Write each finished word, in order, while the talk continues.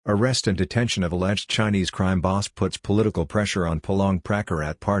Arrest and detention of alleged Chinese crime boss puts political pressure on Palang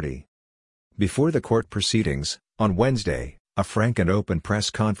Pracharat Party. Before the court proceedings, on Wednesday, a frank and open press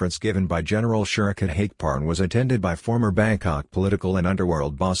conference given by General Shurikat Haekparn was attended by former Bangkok political and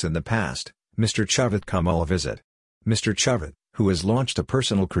underworld boss in the past, Mr. Chavat Kamal Visit. Mr. Chavat, who has launched a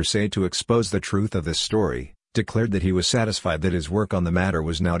personal crusade to expose the truth of this story, declared that he was satisfied that his work on the matter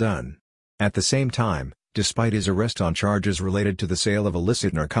was now done. At the same time, despite his arrest on charges related to the sale of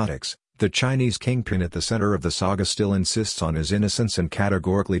illicit narcotics, the Chinese kingpin at the center of the saga still insists on his innocence and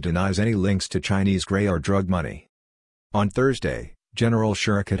categorically denies any links to Chinese grey or drug money. On Thursday, General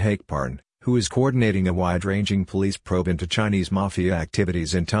Shurikat Haekparn, who is coordinating a wide-ranging police probe into Chinese mafia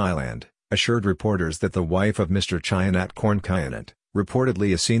activities in Thailand, assured reporters that the wife of Mr. Chayanat Kornkayanat,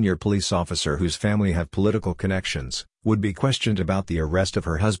 reportedly a senior police officer whose family have political connections, would be questioned about the arrest of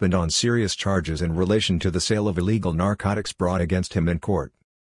her husband on serious charges in relation to the sale of illegal narcotics brought against him in court.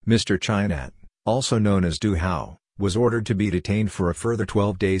 Mr. Chayanat, also known as Du Hao, was ordered to be detained for a further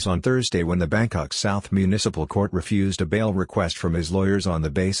 12 days on Thursday when the Bangkok South Municipal Court refused a bail request from his lawyers on the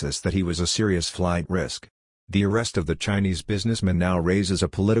basis that he was a serious flight risk. The arrest of the Chinese businessman now raises a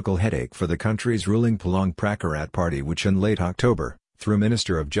political headache for the country's ruling Palang Pracharat Party, which in late October, through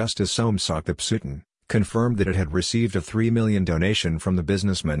Minister of Justice Somsak Thepsutin, confirmed that it had received a $3 million donation from the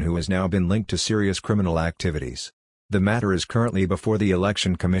businessman who has now been linked to serious criminal activities. The matter is currently before the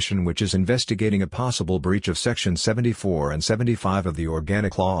Election Commission, which is investigating a possible breach of Section 74 and 75 of the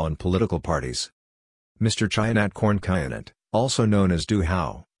Organic Law on Political Parties. Mr. Chayanat Kornkayanat, also known as Du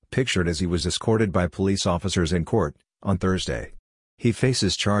Hao, pictured as he was escorted by police officers in court, on Thursday. He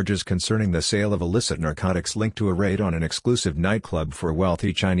faces charges concerning the sale of illicit narcotics linked to a raid on an exclusive nightclub for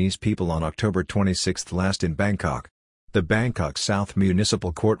wealthy Chinese people on October 26 last in Bangkok. The Bangkok South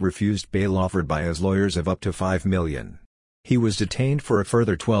Municipal Court refused bail offered by his lawyers of up to $5 million. He was detained for a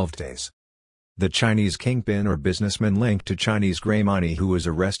further 12 days. The Chinese kingpin or businessman linked to Chinese grey money, who was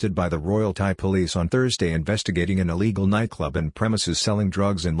arrested by the Royal Thai Police on Thursday investigating an illegal nightclub and premises selling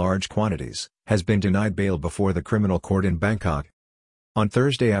drugs in large quantities, has been denied bail before the criminal court in Bangkok. On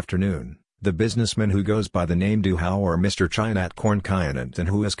Thursday afternoon, the businessman who goes by the name Du Hao or Mr. Chayanat Kornkayanat and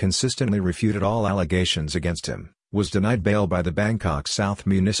who has consistently refuted all allegations against him, was denied bail by the Bangkok South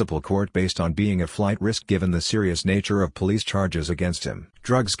Municipal Court based on being a flight risk given the serious nature of police charges against him.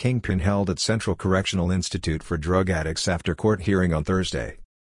 Drugs kingpin held at Central Correctional Institute for Drug Addicts after court hearing on Thursday.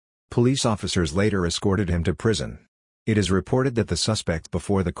 Police officers later escorted him to prison. It is reported that the suspect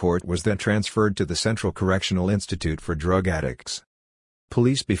before the court was then transferred to the Central Correctional Institute for Drug Addicts.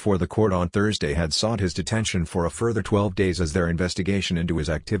 Police before the court on Thursday had sought his detention for a further 12 days as their investigation into his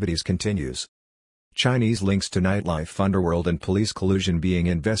activities continues. Chinese links to nightlife underworld and police collusion being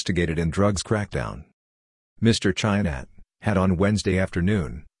investigated in drugs crackdown. Mr. Chayanat had on Wednesday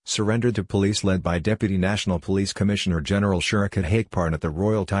afternoon surrendered to police led by Deputy National Police Commissioner General Shurikat Haekparn at the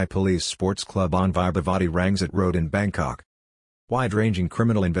Royal Thai Police Sports Club on Vibhavati Rangsit Road in Bangkok. Wide-ranging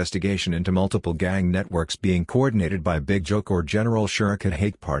criminal investigation into multiple gang networks being coordinated by Big Jokor General Shurikat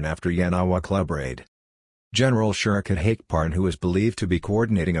Haekparn after Yanawa Club raid. General Shurikat Haekparn, who is believed to be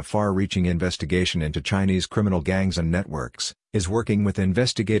coordinating a far-reaching investigation into Chinese criminal gangs and networks, is working with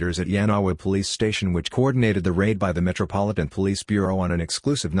investigators at Yanawa Police Station, which coordinated the raid by the Metropolitan Police Bureau on an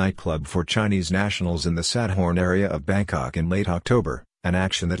exclusive nightclub for Chinese nationals in the Sathorn area of Bangkok in late October, an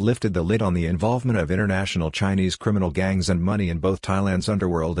action that lifted the lid on the involvement of international Chinese criminal gangs and money in both Thailand's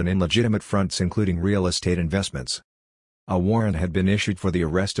underworld and in legitimate fronts including real estate investments. A warrant had been issued for the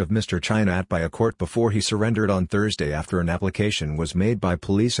arrest of Mr. Chayanat by a court before he surrendered on Thursday after an application was made by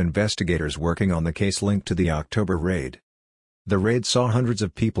police investigators working on the case linked to the October raid. The raid saw hundreds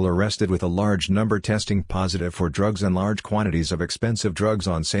of people arrested, with a large number testing positive for drugs and large quantities of expensive drugs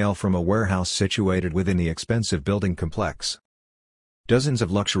on sale from a warehouse situated within the expensive building complex. Dozens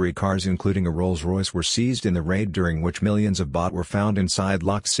of luxury cars including a Rolls-Royce were seized in the raid, during which millions of baht were found inside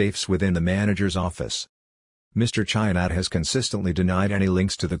locked safes within the manager's office. Mr. Chayanat has consistently denied any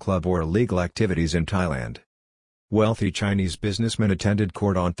links to the club or illegal activities in Thailand. Wealthy Chinese businessman attended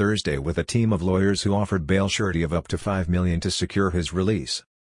court on Thursday with a team of lawyers who offered bail surety of up to $5 million to secure his release.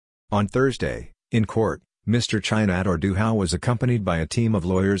 On Thursday, in court, Mr. Chayanat or Du Hao was accompanied by a team of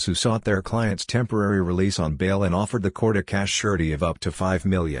lawyers who sought their client's temporary release on bail and offered the court a cash surety of up to $5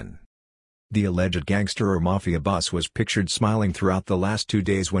 million. The alleged gangster or mafia boss was pictured smiling throughout the last 2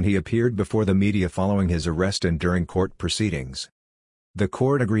 days when he appeared before the media following his arrest and during court proceedings. The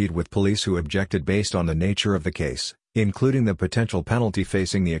court agreed with police who objected based on the nature of the case, including the potential penalty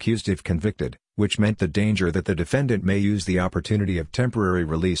facing the accused if convicted, which meant the danger that the defendant may use the opportunity of temporary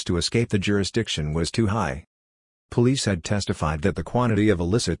release to escape the jurisdiction was too high. Police had testified that the quantity of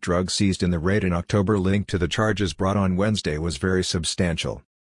illicit drugs seized in the raid in October linked to the charges brought on Wednesday was very substantial.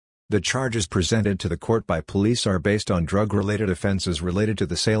 The charges presented to the court by police are based on drug-related offenses related to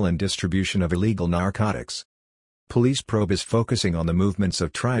the sale and distribution of illegal narcotics. Police probe is focusing on the movements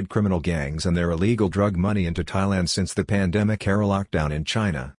of triad criminal gangs and their illegal drug money into Thailand since the pandemic-era lockdown in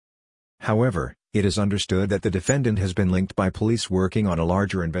China. However, it is understood that the defendant has been linked by police working on a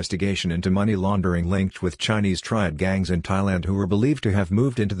larger investigation into money laundering linked with Chinese triad gangs in Thailand who were believed to have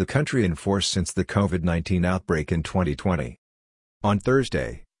moved into the country in force since the COVID-19 outbreak in 2020. On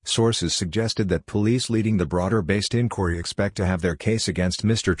Thursday, sources suggested that police leading the broader-based inquiry expect to have their case against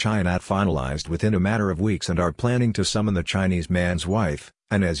Mr. Chainat finalized within a matter of weeks and are planning to summon the Chinese man's wife,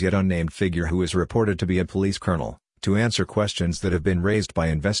 an as yet unnamed figure who is reported to be a police colonel, to answer questions that have been raised by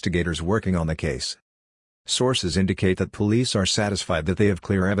investigators working on the case. Sources indicate that police are satisfied that they have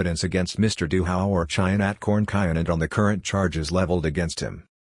clear evidence against Mr. Duhao or Chainat Kornkayanant on the current charges leveled against him.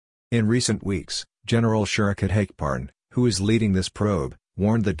 In recent weeks, General Shurikat Haekparn, who is leading this probe,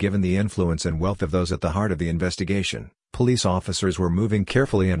 warned that given the influence and wealth of those at the heart of the investigation, police officers were moving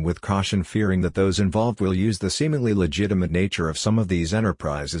carefully and with caution, fearing that those involved will use the seemingly legitimate nature of some of these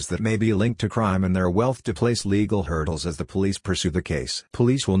enterprises that may be linked to crime and their wealth to place legal hurdles as the police pursue the case.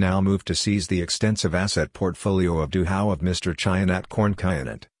 Police will now move to seize the extensive asset portfolio of Duhao of Mr. Chainat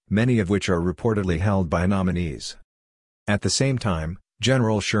Kornkayanant, many of which are reportedly held by nominees. At the same time,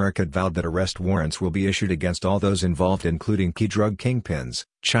 General Shurikat vowed that arrest warrants will be issued against all those involved, including key drug kingpins,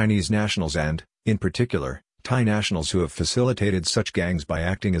 Chinese nationals and, in particular, Thai nationals who have facilitated such gangs by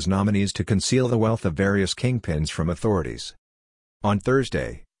acting as nominees to conceal the wealth of various kingpins from authorities. On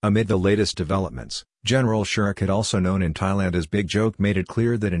Thursday, amid the latest developments, General Shurikat, also known in Thailand as Big Joke, made it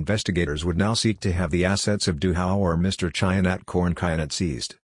clear that investigators would now seek to have the assets of Duhao or Mr. Chainat Kornkayanant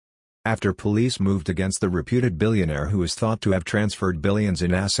seized. After police moved against the reputed billionaire who is thought to have transferred billions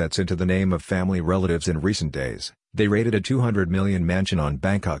in assets into the name of family relatives in recent days, they raided a 200 million mansion on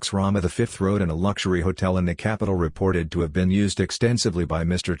Bangkok's Rama V Road and a luxury hotel in the capital reported to have been used extensively by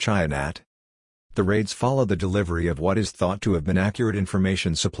Mr. Chainat. The raids follow the delivery of what is thought to have been accurate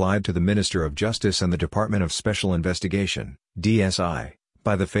information supplied to the Minister of Justice and the Department of Special Investigation, DSI,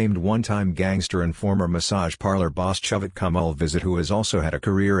 by the famed one-time gangster and former massage parlor boss Chavat Kamal Visit, who has also had a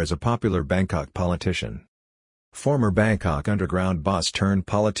career as a popular Bangkok politician. Former Bangkok underground boss turned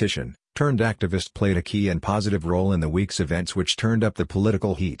politician, turned activist, played a key and positive role in the week's events which turned up the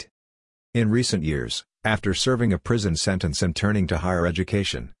political heat. In recent years, after serving a prison sentence and turning to higher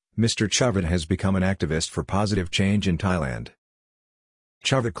education, Mr. Chavat has become an activist for positive change in Thailand.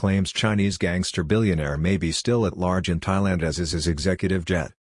 Chavat claims Chinese gangster billionaire may be still at large in Thailand, as is his executive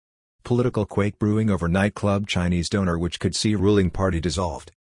jet. Political quake brewing over nightclub Chinese donor which could see ruling party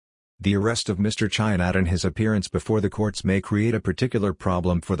dissolved. The arrest of Mr. Chainat and his appearance before the courts may create a particular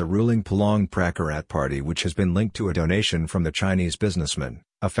problem for the ruling Palang Pracharat Party, which has been linked to a donation from the Chinese businessman,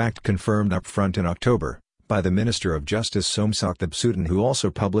 a fact confirmed up front in October by the Minister of Justice Somsak Thepsutin, who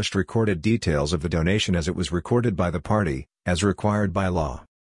also published recorded details of the donation as it was recorded by the party, as required by law.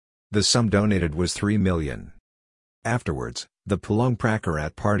 The sum donated was 3 million. Afterwards, the Palang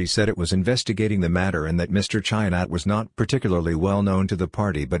Pracharat Party said it was investigating the matter and that Mr. Chainat was not particularly well known to the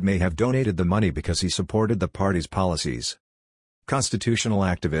party but may have donated the money because he supported the party's policies. Constitutional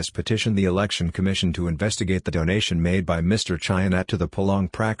activists petitioned the Election Commission to investigate the donation made by Mr. Chainat to the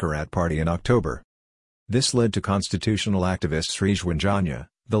Palang Pracharat Party in October. This led to constitutional activist Sri Jwinjanya,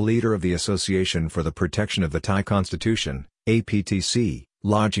 the leader of the Association for the Protection of the Thai Constitution, APTC,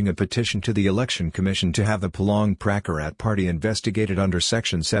 lodging a petition to the Election Commission to have the Palang Pracharat Party investigated under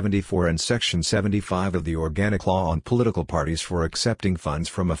Section 74 and Section 75 of the Organic Law on Political Parties for accepting funds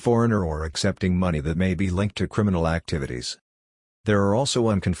from a foreigner or accepting money that may be linked to criminal activities. There are also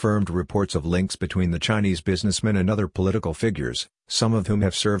unconfirmed reports of links between the Chinese businessman and other political figures, some of whom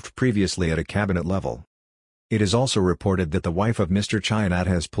have served previously at a cabinet level. It is also reported that the wife of Mr. Chainat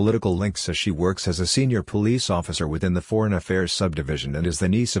has political links as she works as a senior police officer within the Foreign Affairs Subdivision and is the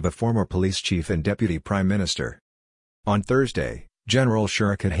niece of a former police chief and deputy prime minister. On Thursday, General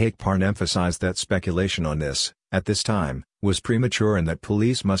Shurikat Haekparn emphasized that speculation on this, at this time, was premature and that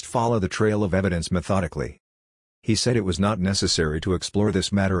police must follow the trail of evidence methodically. He said it was not necessary to explore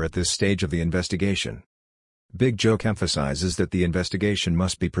this matter at this stage of the investigation. Big Joke emphasizes that the investigation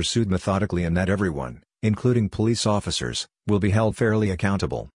must be pursued methodically and that everyone, including police officers, will be held fairly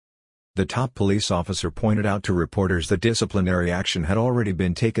accountable. The top police officer pointed out to reporters that disciplinary action had already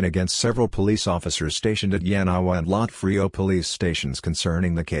been taken against several police officers stationed at Yanawa and Lot Frio police stations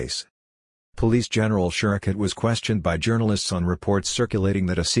concerning the case. Police General Shurikat was questioned by journalists on reports circulating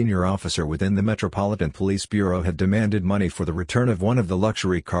that a senior officer within the Metropolitan Police Bureau had demanded money for the return of one of the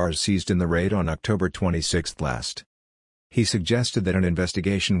luxury cars seized in the raid on October 26 last. He suggested that an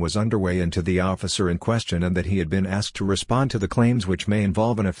investigation was underway into the officer in question and that he had been asked to respond to the claims, which may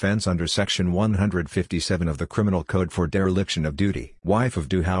involve an offense under Section 157 of the Criminal Code for dereliction of duty. Wife of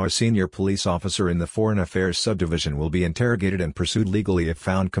Du Hao, a senior police officer in the Foreign Affairs Subdivision, will be interrogated and pursued legally if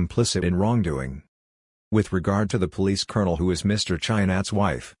found complicit in wrongdoing. With regard to the police colonel who is Mr. Chynat's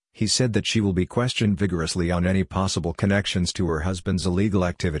wife, he said that she will be questioned vigorously on any possible connections to her husband's illegal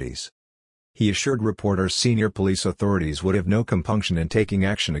activities. He assured reporters senior police authorities would have no compunction in taking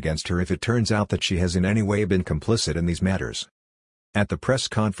action against her if it turns out that she has in any way been complicit in these matters. At the press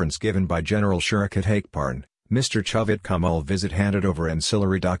conference given by General Shurikat Hakparn, Mr. Chavit Kamal Visit handed over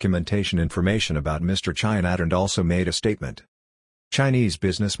ancillary documentation information about Mr. Chynat and also made a statement. Chinese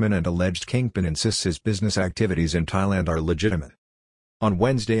businessman and alleged kingpin insists his business activities in Thailand are legitimate. On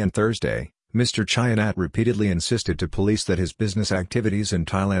Wednesday and Thursday, Mr. Chynat repeatedly insisted to police that his business activities in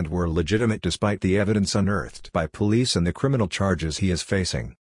Thailand were legitimate despite the evidence unearthed by police and the criminal charges he is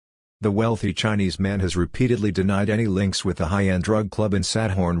facing. The wealthy Chinese man has repeatedly denied any links with the high-end drug club in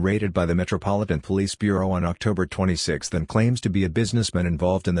Sathorn raided by the Metropolitan Police Bureau on October 26 and claims to be a businessman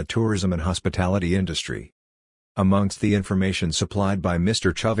involved in the tourism and hospitality industry. Amongst the information supplied by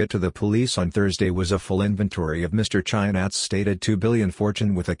Mr. Chavit to the police on Thursday was a full inventory of Mr. Chynat's stated 2 billion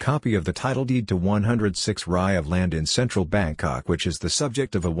fortune with a copy of the title deed to 106 rai of land in central Bangkok, which is the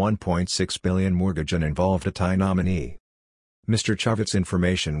subject of a 1.6 billion mortgage and involved a Thai nominee. Mr. Chavit's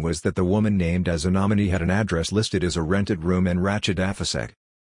information was that the woman named as a nominee had an address listed as a rented room in Ratchadaphisek.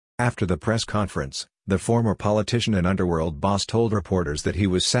 After the press conference, the former politician and underworld boss told reporters that he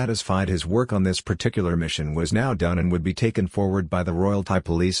was satisfied his work on this particular mission was now done and would be taken forward by the Royal Thai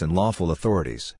Police and lawful authorities.